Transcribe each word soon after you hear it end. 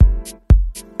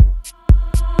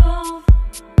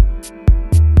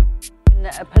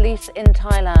police in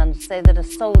Thailand say that a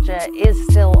soldier is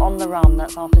still on the run.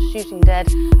 That's after shooting dead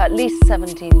at least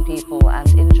 17 people and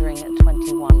injuring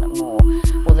 21 more.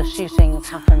 Well, the shootings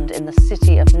happened in the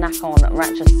city of Nakhon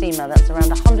Ratchasima. That's around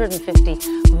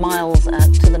 150 miles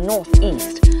to the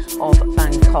northeast of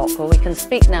Bangkok. Well, we can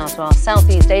speak now to our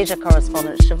Southeast Asia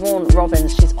correspondent, Siobhan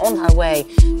Robbins. She's on her way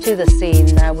to the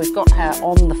scene. We've got her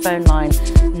on the phone line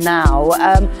now.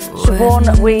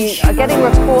 Siobhan, we are getting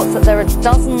reports that there are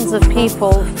dozens of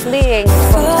people fleeing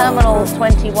from Terminal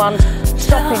 21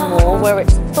 shopping mall, where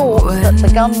it's thought that the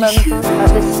gunman,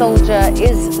 this soldier,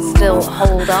 is still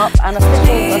holed up, and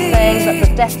officials are saying that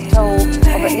the death toll of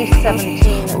at least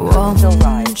 17 could still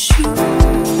rise.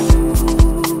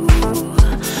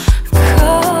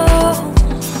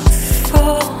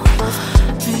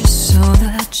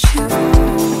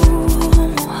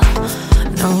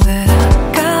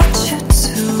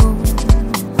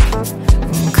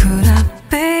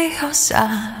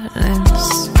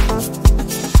 Silence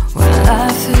when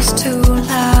life is too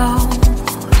loud.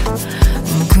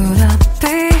 Could I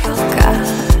be your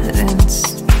guidance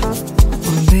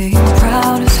when being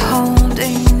proud is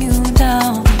holding you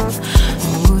down?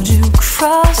 Would you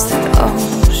cross the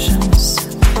oceans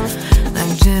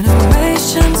like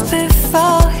generations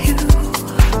before you?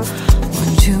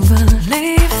 Would you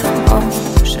believe the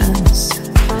motions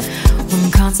when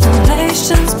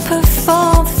constellations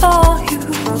perform for you?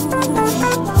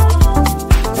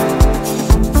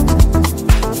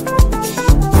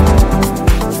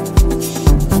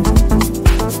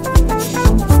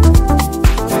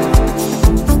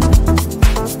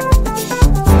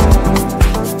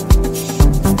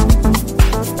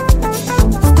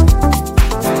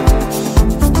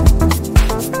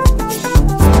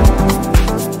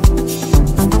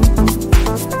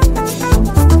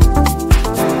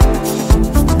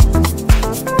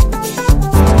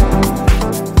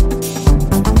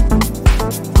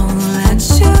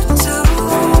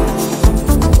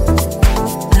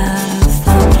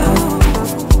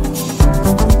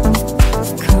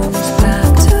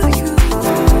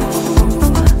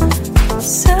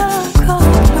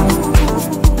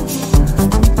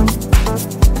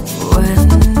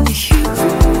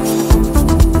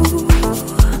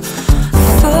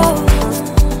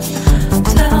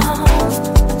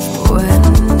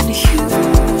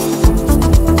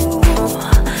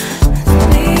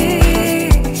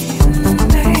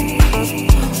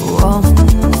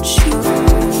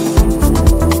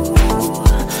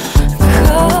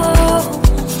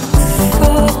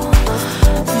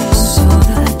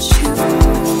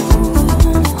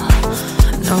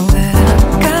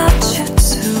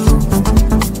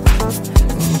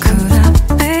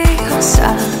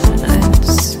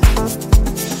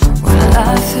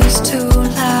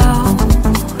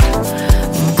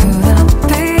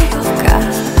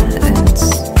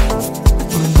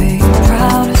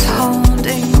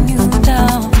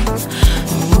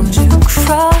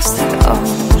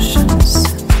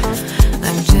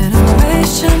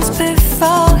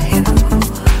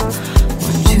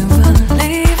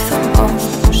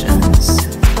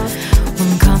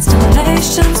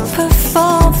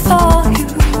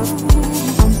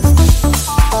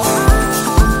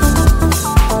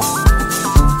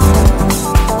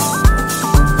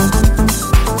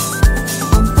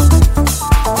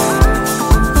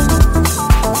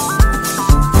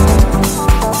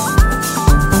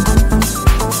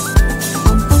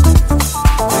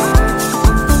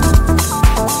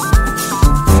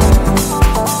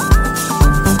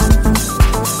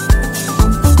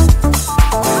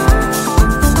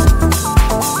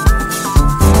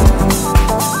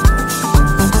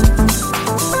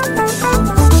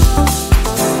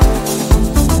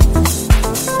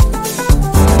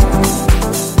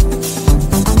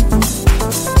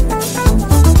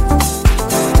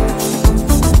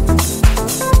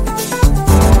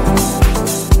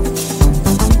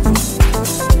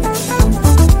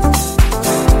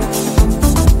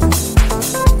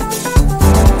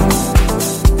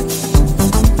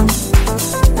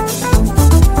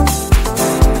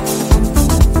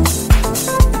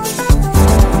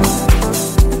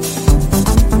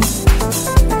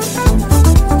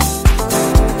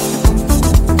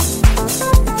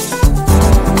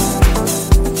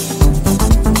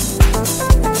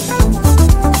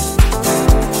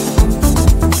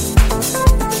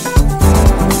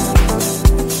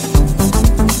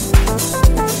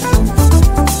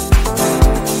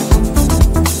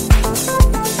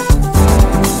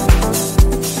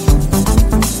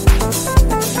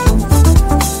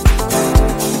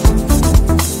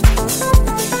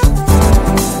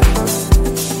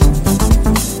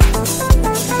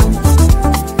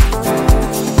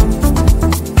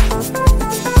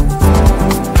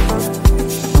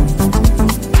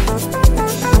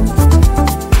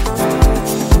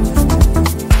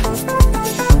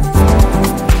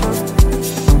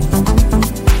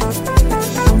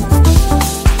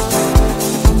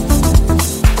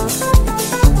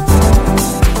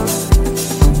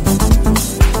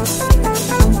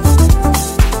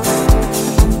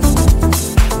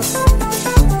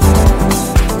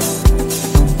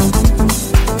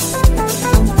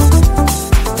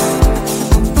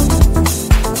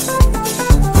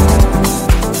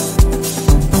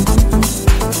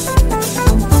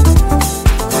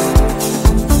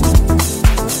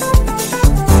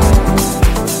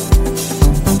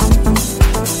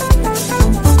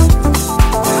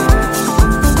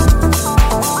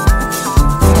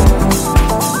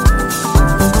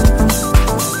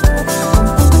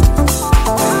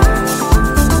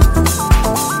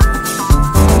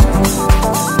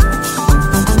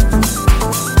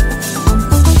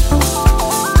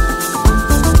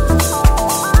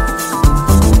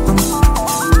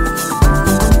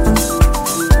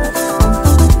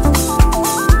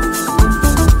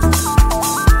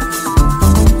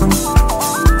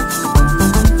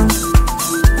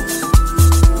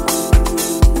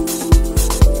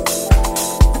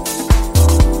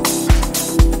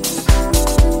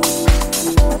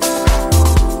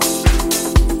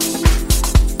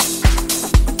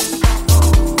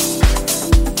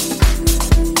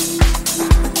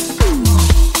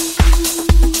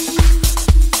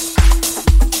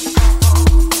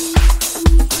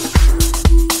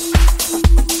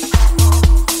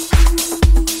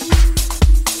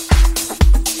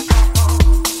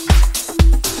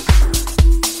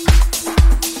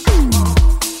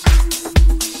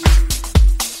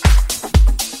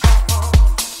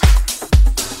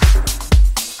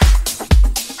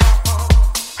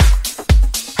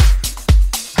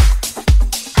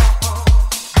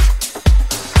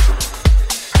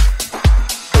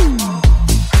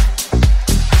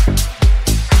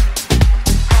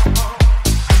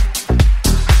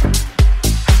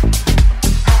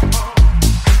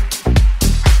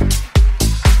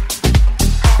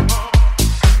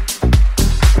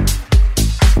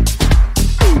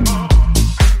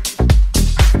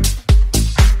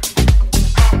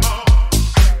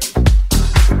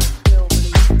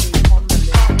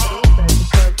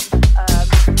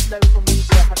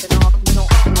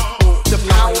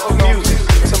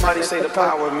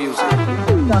 power of music.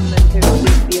 Gunmen who seem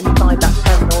to be inside that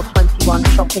Terminal 21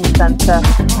 shopping centre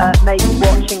may be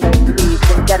watching those feeds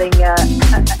and getting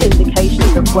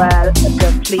indications of where the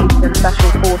police and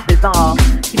special forces are.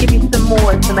 To give you some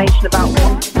more information about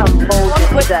what's unfolded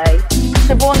today.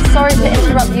 Siobhan, sorry to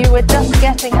interrupt you. We're just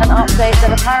getting an update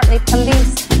that apparently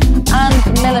police and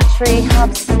military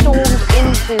have stormed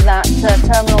into that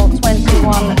Terminal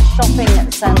 21 shopping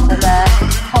centre there,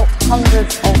 helped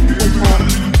hundreds of people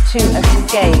to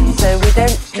escape. So we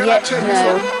don't yet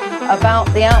know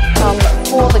about the outcome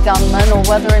for the gunman or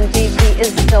whether indeed he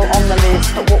is still on the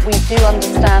loose. But what we do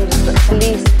understand is that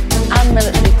police and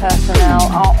military personnel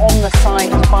are on the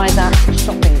site by that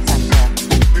shopping centre.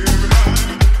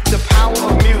 The power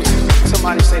of music.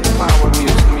 Somebody say the power of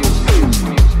music, music, music,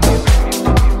 music.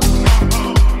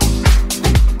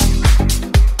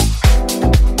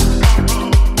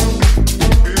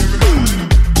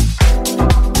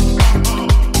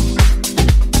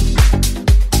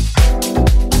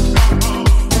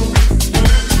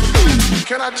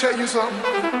 Can I tell you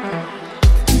something?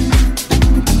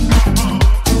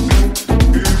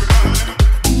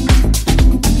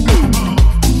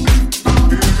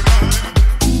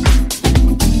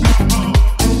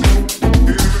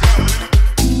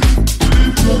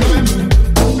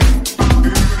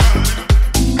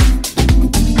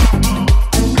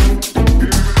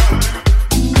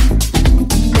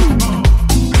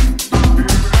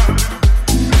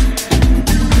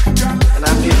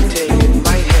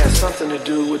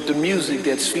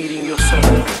 That's feeding your soul.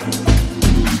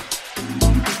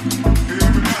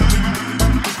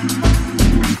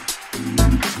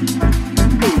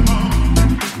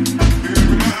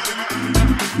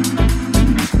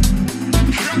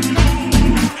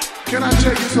 Can I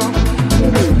tell you something?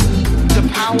 The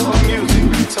power of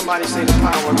music. Somebody say the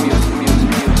power of music, music,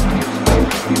 music,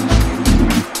 music.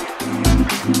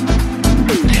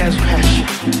 It has passion.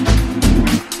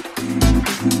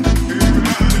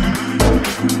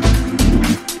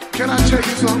 Can I tell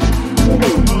you something?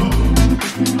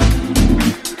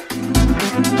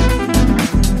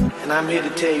 And I'm here to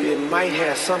tell you it might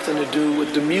have something to do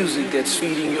with the music that's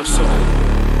feeding your soul.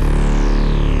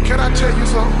 Can I tell you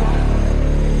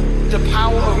something? The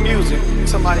power of music.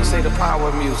 Somebody say the power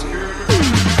of music.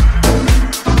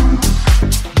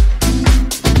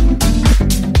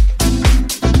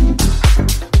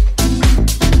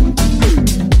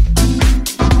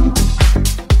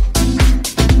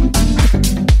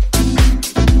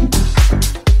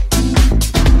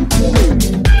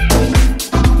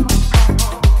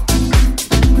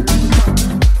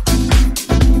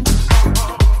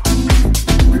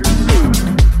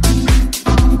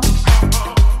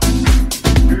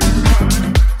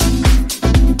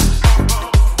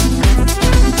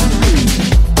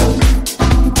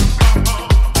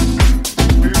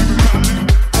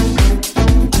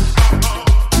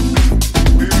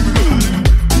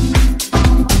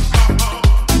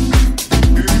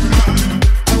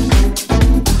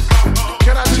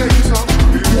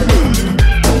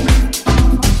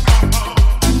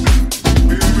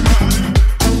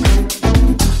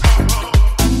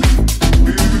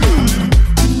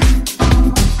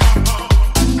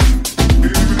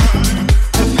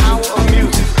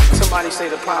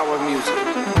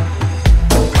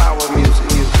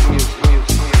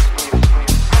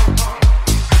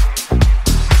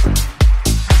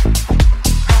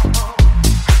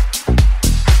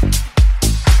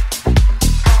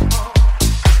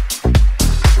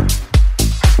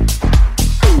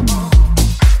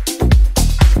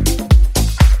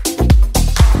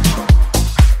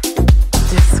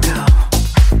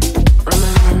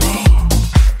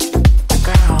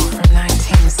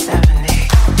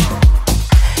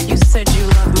 Said you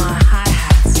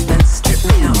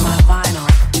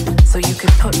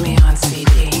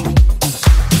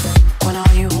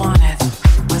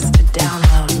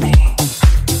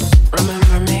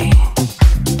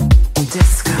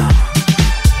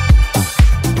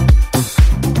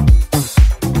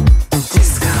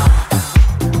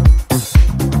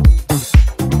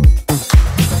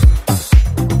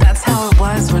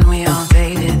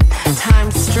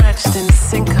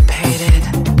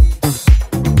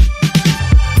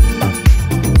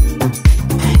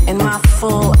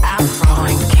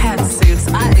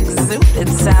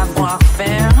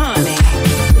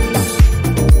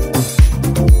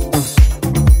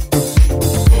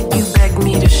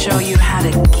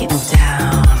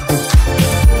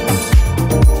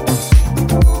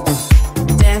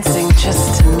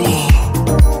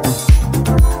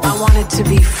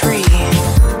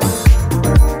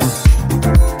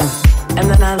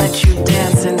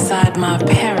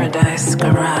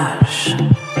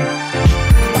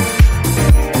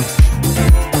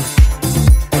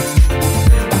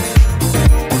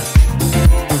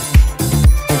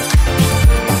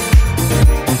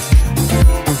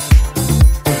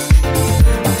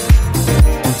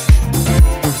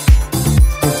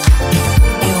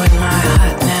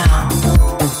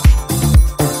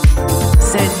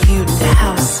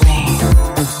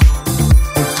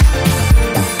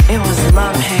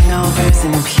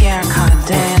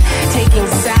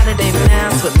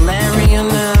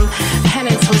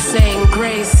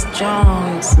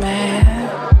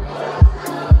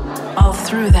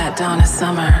dawn of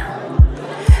summer.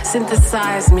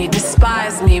 Synthesize me,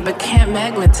 despise me, but can't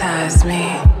magnetize me.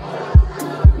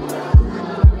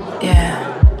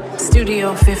 Yeah,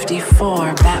 Studio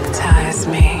 54 baptized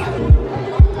me.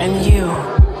 And you,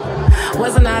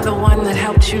 wasn't I the one that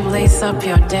helped you lace up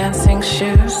your dancing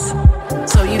shoes?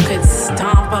 So you could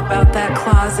stomp up out that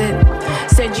closet?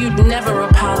 Said you'd never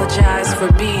apologize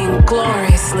for being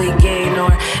gloriously gay,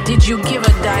 nor did you give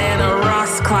a Diana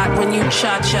Ross clock when you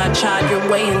cha-cha-cha'd your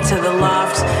way into the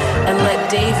loft and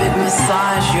let David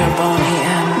massage your bony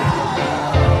end.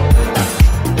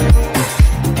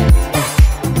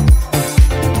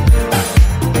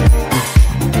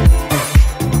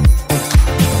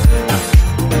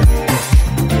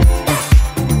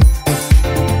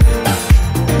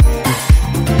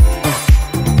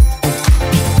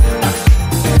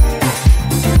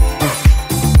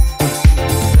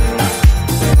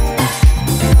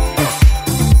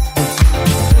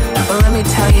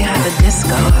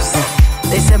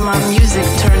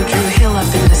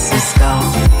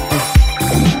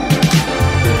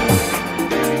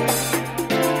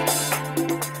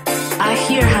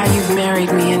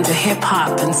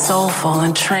 Soulful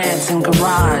and trance and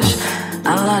garage.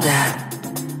 I love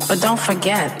that. But don't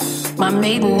forget, my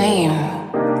maiden name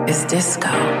is Disco.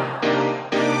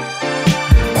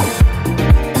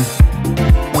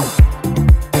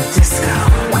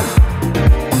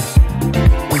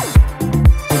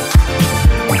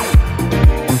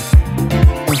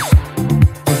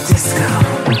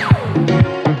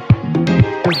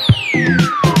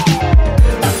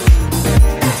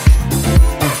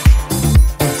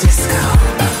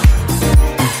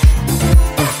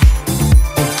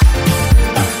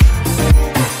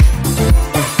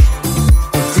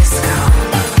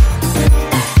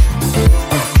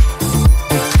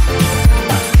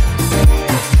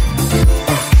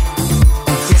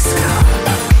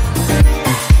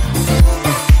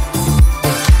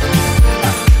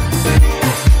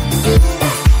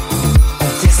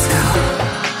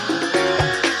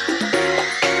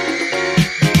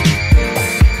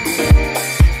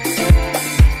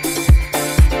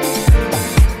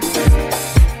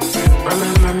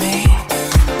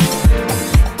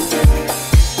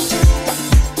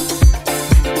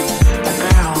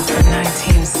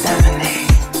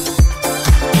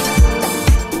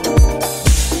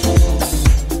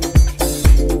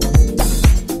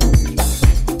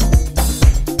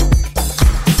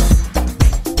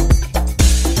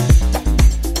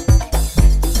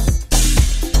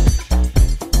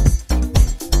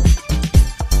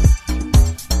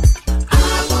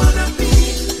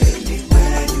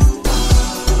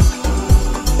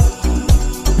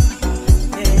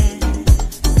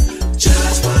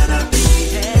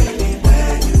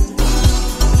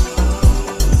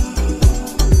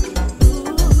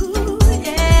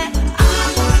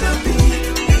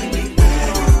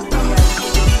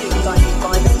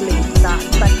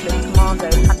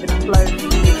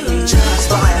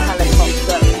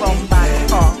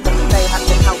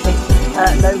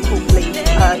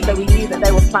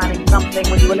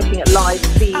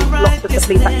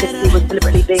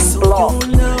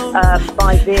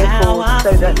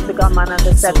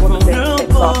 Said wasn't being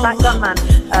picked off. That gunman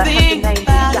has been named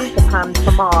Jakapan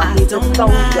Tamar. He's a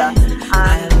soldier,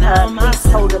 and he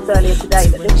told us earlier today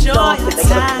that this started, they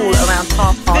got a call around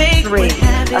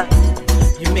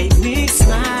 3:30. You made me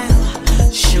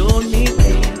smile, showed me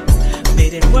pain,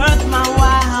 made it worth my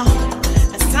while.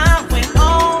 As time went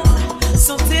on,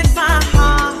 so did my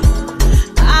heart.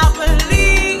 I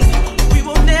believe we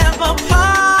will never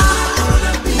part.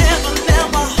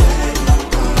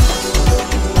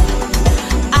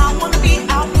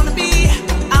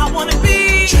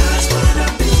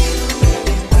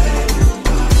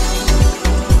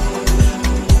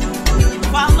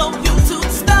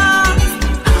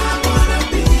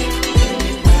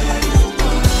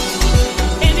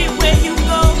 Anywhere you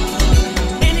go,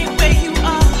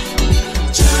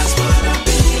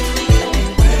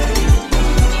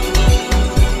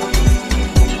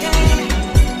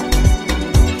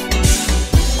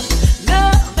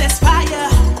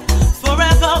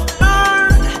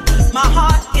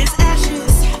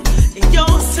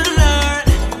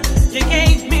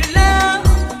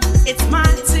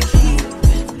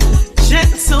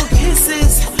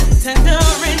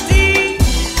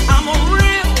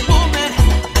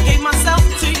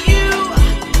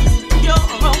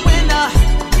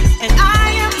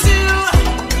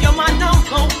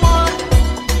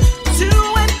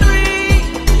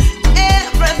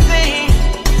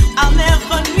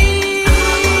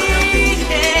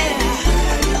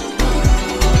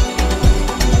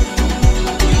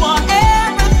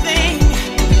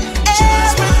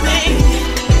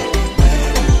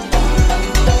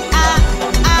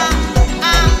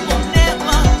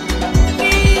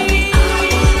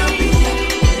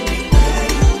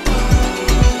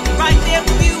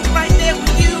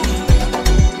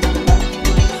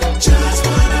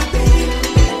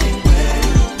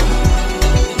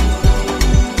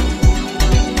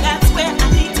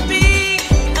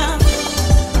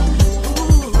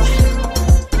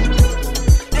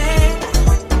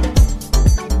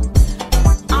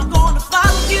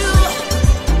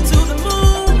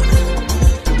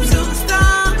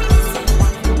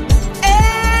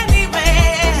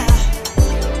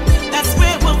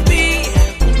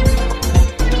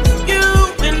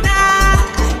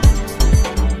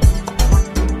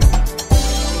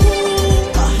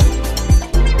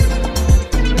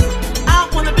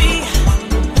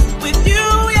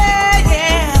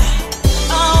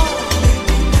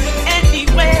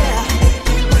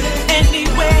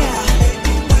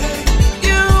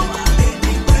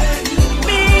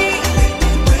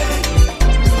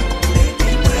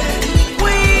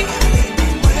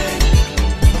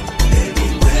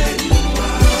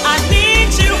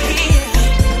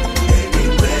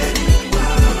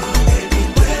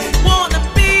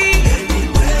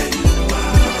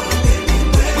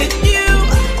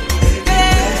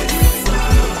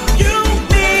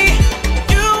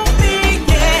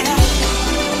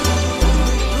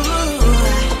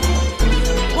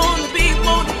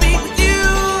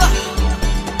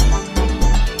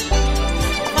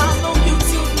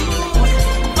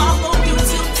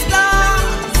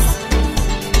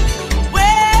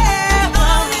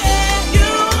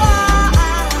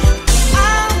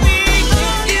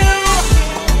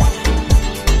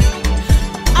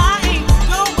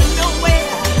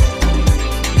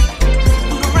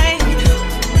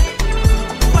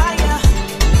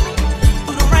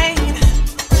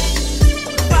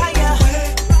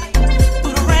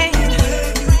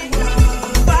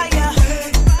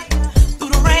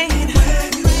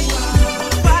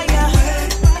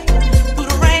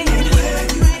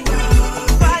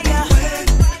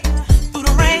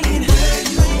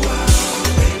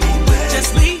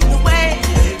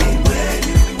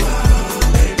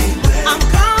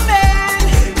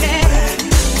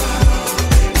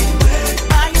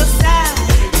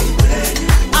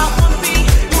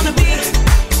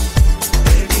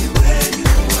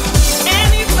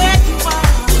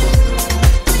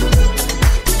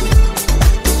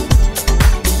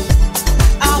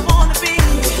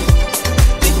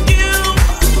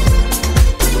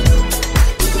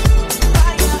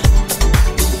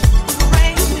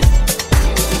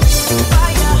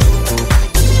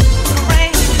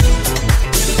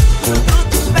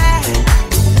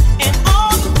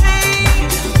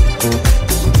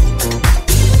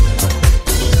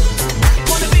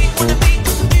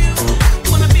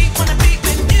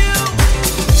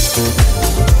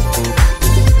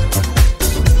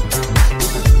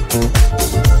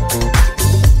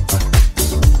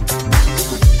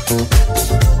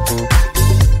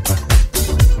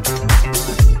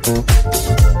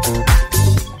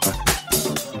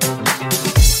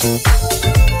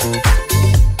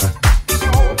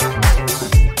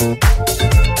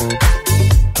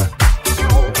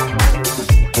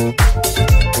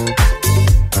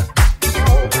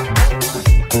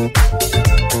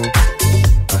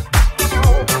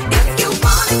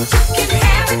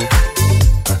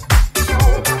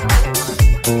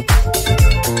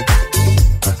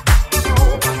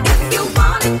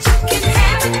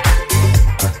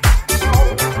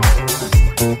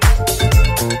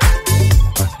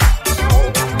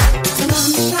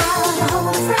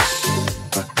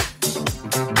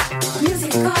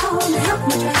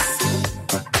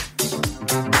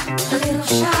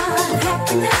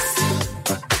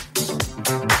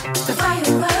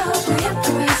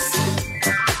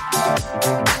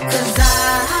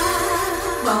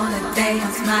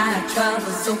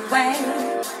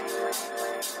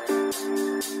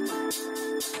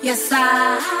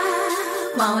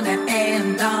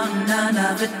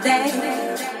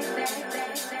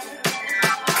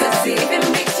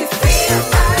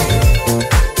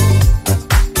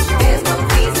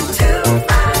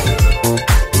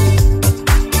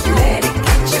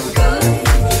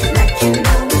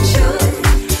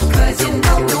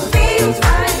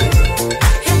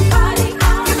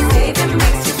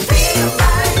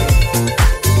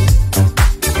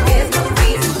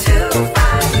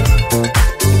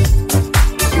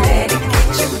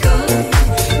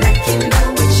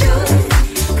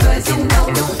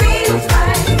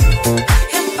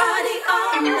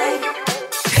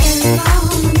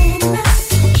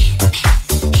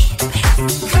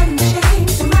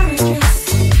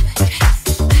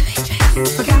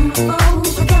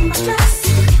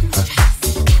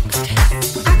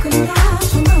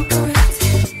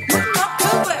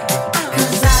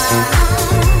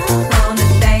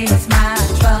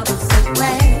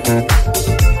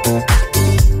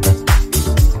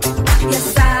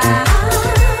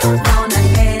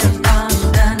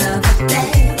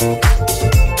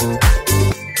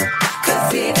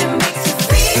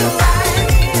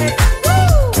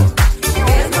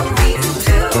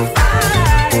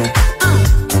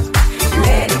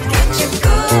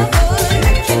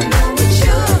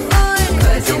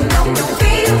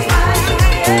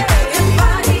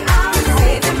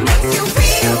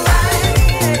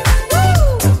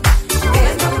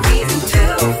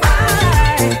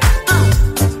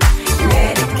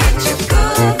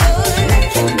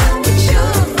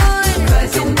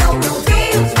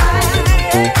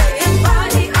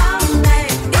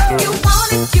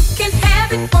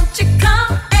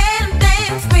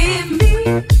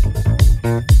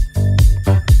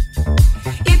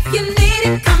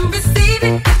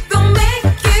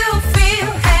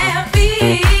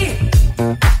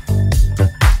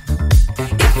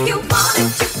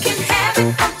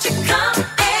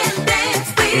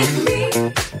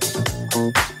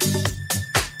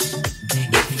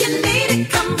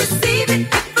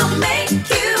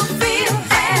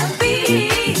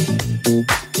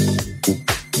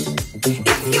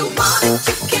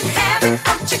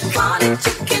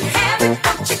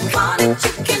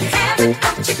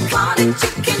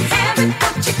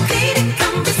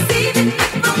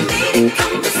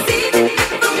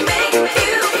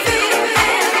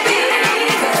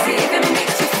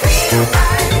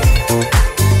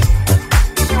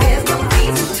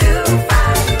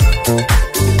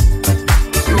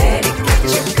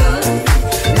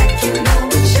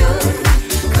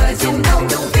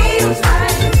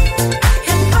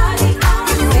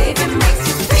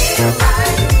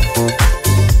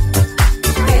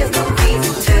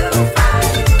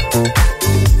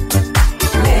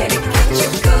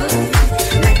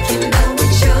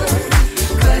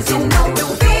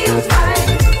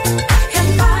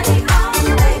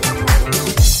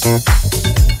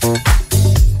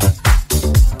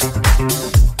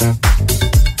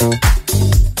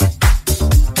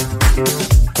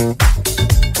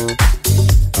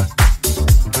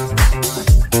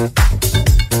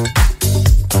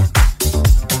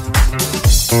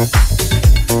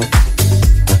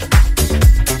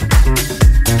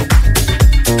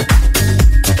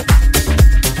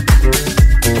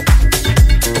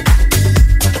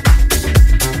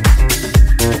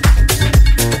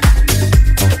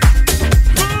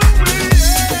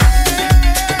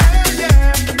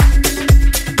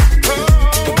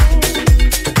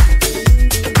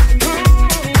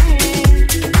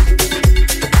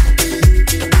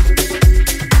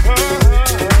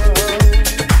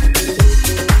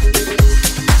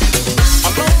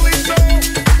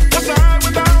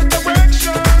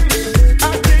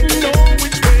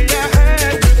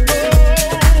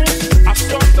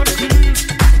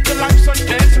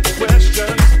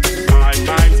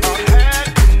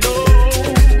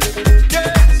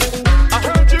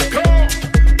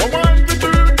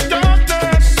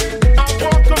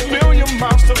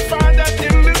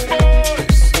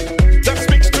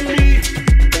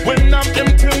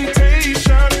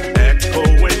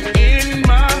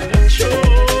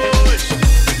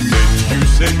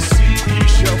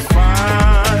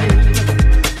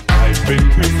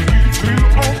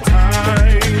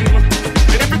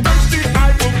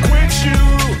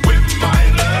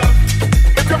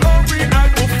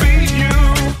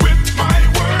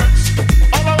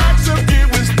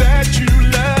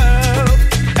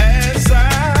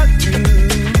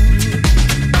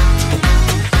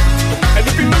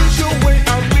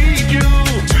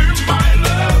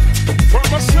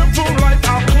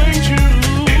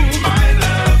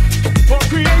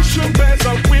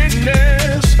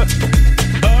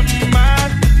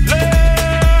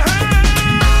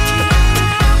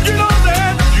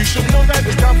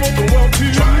 world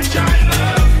to try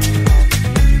love.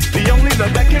 The only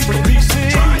love that can bring peace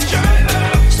in. Try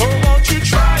love. So won't you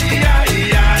try love.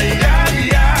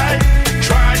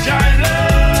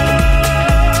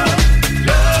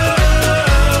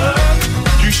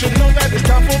 Love. You should know that it's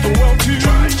time for the world to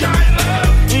try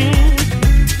love.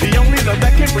 The only love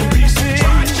that can bring peace in.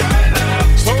 Try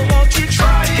love. So won't you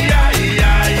try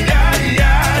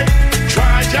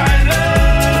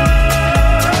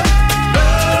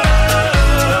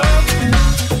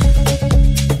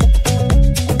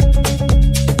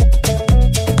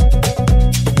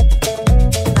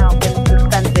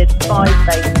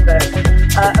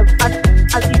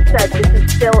As you said, this is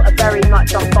still a very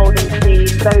much unfolding scene.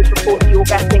 Those reports you're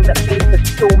getting that police have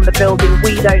stormed the building,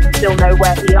 we don't still know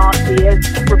where he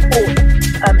is. Reports,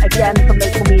 again, from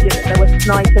local media that there were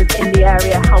snipers in the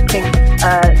area helping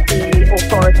the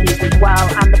authorities as well.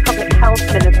 And the public health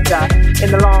minister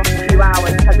in the last few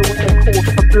hours has also called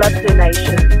for blood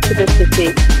donations to the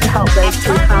city to help those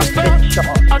who have been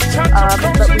shot.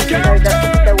 But we do know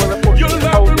that there were reports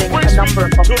holding a number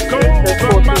of hostages, so of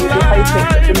course we will be hoping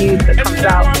that the news that comes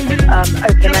out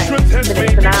over the next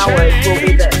minutes and hours will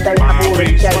be that they have all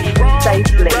escaped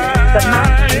safely. But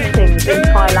mass shootings in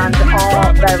Thailand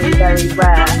are very, very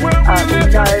rare. We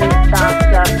know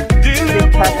that this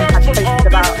person had posted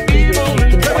about previous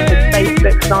shootings on his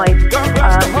Facebook site,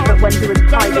 but when he was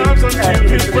hiding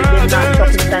illegally in that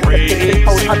shopping centre, he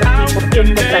told other people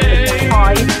in the centre to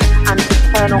hide and to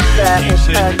turn off their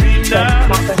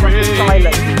microphone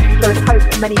silence. So it's hoped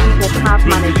that many people have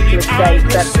managed to escape,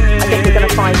 but I think we're going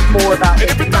to find more about this.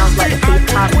 It sounds like the police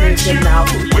have moved in now,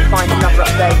 so we should find another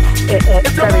update. It's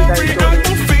very, very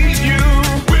shortly.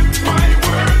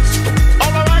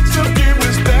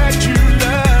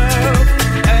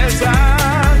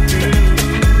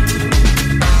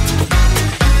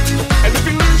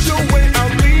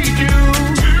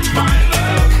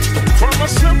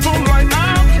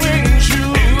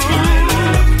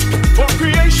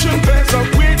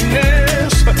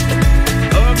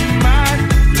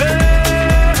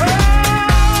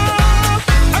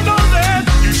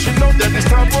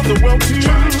 The world to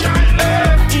try love.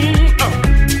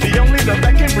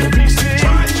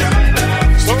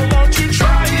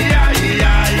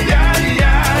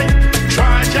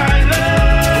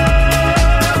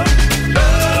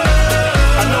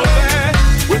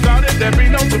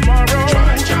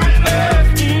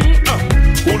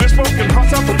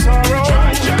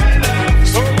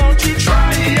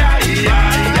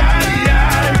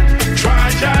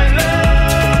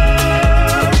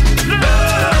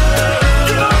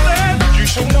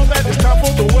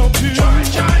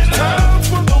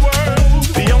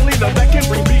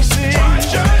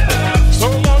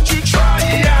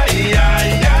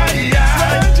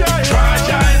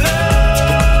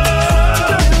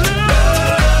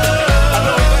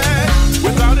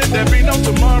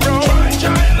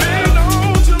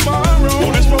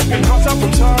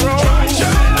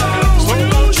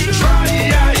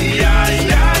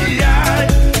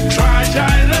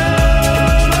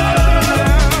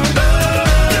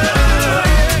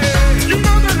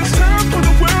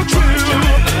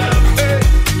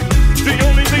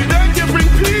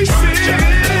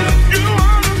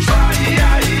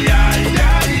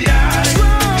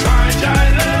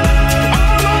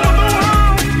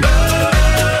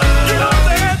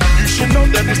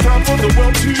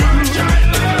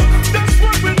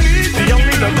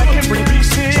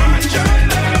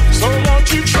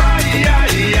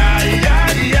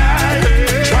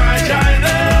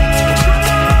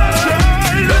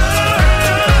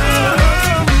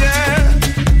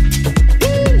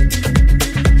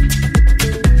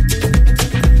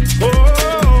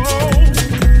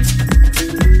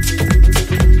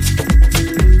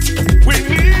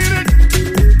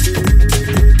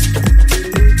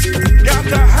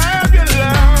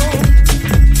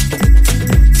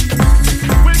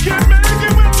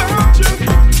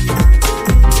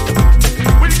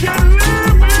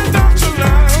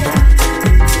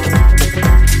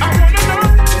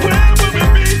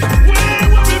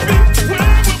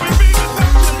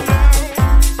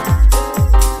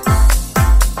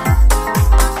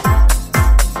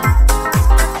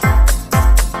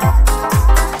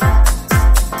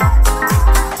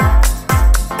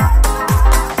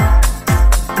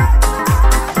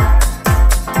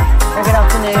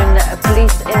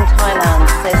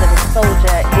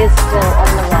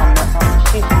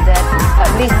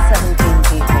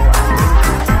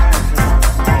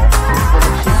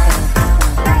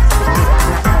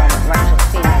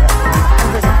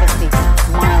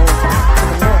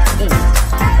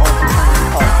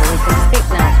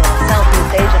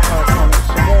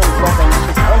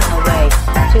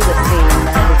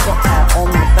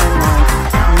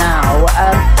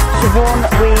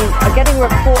 are getting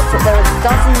reports that there are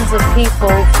dozens of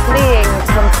people fleeing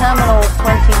from Terminal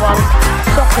 21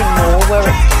 shopping mall, where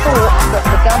it's thought that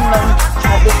the gunman,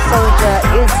 this soldier,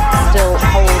 is still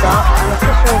holed up, and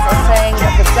officials are saying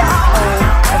that the death toll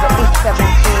of at least 17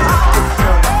 could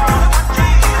still rise.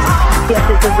 Yes,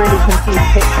 it's a really confused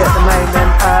picture at the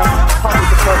moment, partly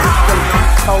because it's still an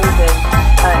unfolding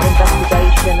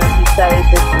investigation. As you say,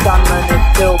 this gunman is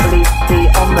still believed to be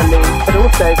on the loose, but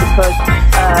also because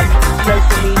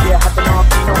local media have been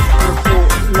asked not to report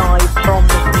live from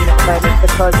the scene at the moment,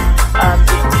 because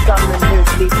this gunman who is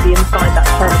believed to be inside that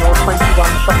Terminal 21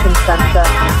 shopping centre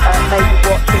may be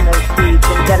watching those feeds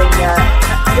and getting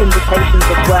indications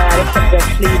of where the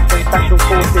police and special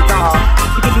forces are.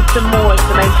 To give you some more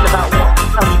information about what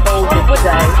unfolded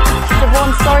today.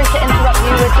 Siobhan, sorry to interrupt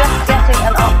you. We're just getting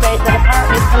an update that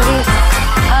apparently police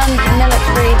and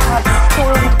military have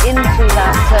stormed into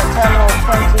that Terminal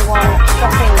 21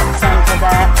 shopping centre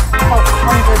there, helped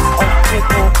hundreds of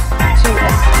people to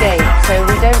escape. So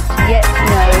we don't yet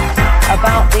know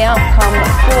about the outcome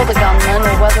for the gunman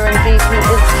or whether indeed he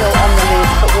is still on the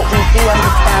loose. But what we do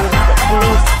understand is that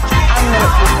police and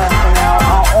military personnel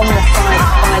are on the site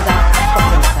by that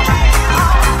shopping centre.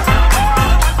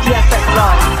 Yes, that's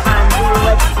right. And we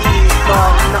already knew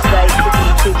from an update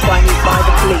to Chinese by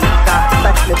the police that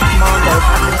specialist commandos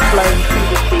have been flown to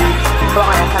the sea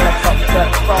via helicopter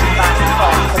from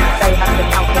Bangkok, and they have been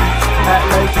helping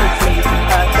local police.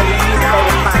 So we knew that they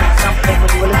were planning something. When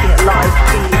we were looking at live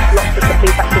feeds, lots of the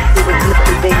police activity was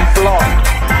literally being blocked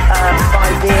by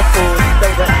vehicles so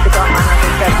that the gunman, as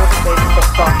I said, wasn't being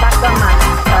picked off. That gunman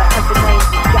has been named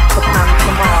Jackapan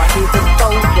Tamar. He's a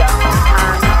soldier,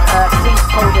 and police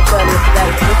told us earlier today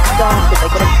that this started, they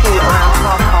got a call around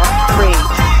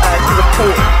 3:30 to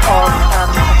report of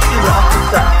a senior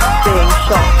officer being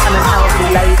shot and an elderly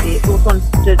lady. It's also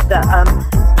understood that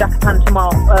Jackapan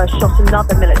Tamar shot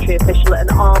another military official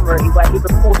at an armoury where he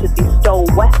reportedly stole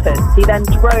weapons. He then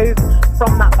drove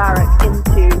from that barrack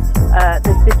into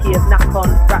the city of Nakhon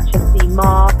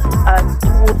Ratchasima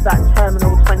towards that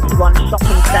Terminal 21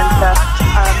 shopping centre,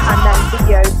 and then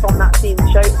videos from that scene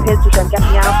appears to show him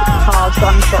getting out of the car,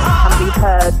 gunshots can be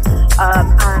heard,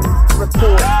 and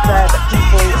reports there that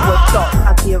people were shot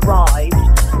as he arrived.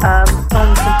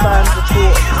 Unconfirmed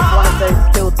reports, one of those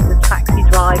killed was a taxi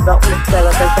driver, also,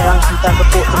 as they say, unconfirmed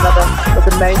reports, another was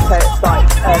a motorbike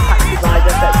taxi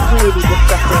driver, but really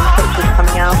distressing pictures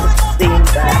coming out of the scene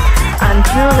there. And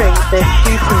during the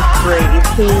shooting spree,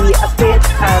 he appeared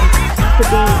to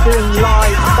be doing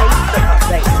live Facebook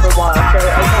updates for a while. So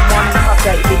on one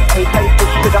update, he posted,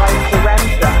 "Should I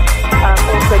surrender?"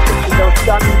 Also pictures of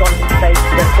guns on his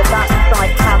Facebook, but that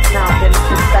site has now been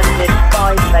suspended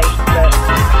by Facebook.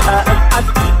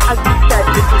 As you said,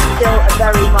 this is still a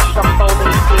very much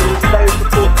unfolding scene. Those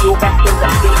reports you're getting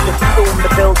that police have stormed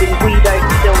the building, we don't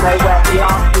still know where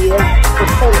he is.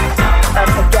 Reports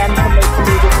again from local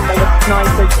media that there were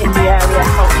snipers in the area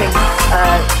helping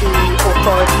the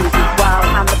authorities as well,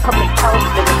 and the public health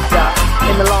minister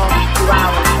in the last few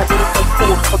hours has also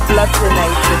called for blood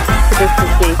donation to the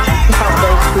city to help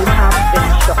those who have been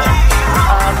shot.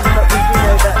 But we do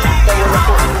know that they were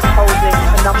reportedly holding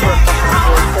a number of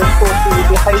hostages, so of course we will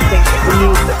be hoping that the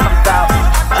news that comes out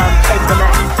over the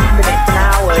next minutes and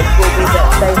hours will be that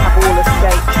they have all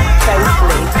escaped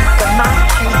safely. But mass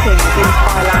shootings in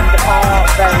Thailand are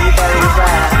very, very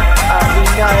rare. We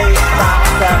know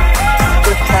that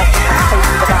this person has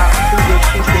posted about previous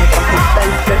shootings on his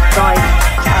Facebook site,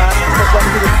 but when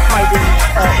he was hiding,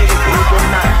 it was in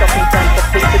that shopping centre,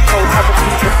 police had told other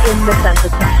people in the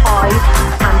centre to hide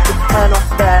and to turn off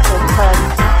their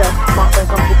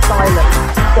smartphones onto silent.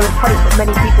 So it's hoped that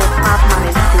many people have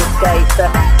managed to escape,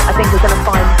 but I think we're going to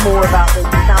find more about this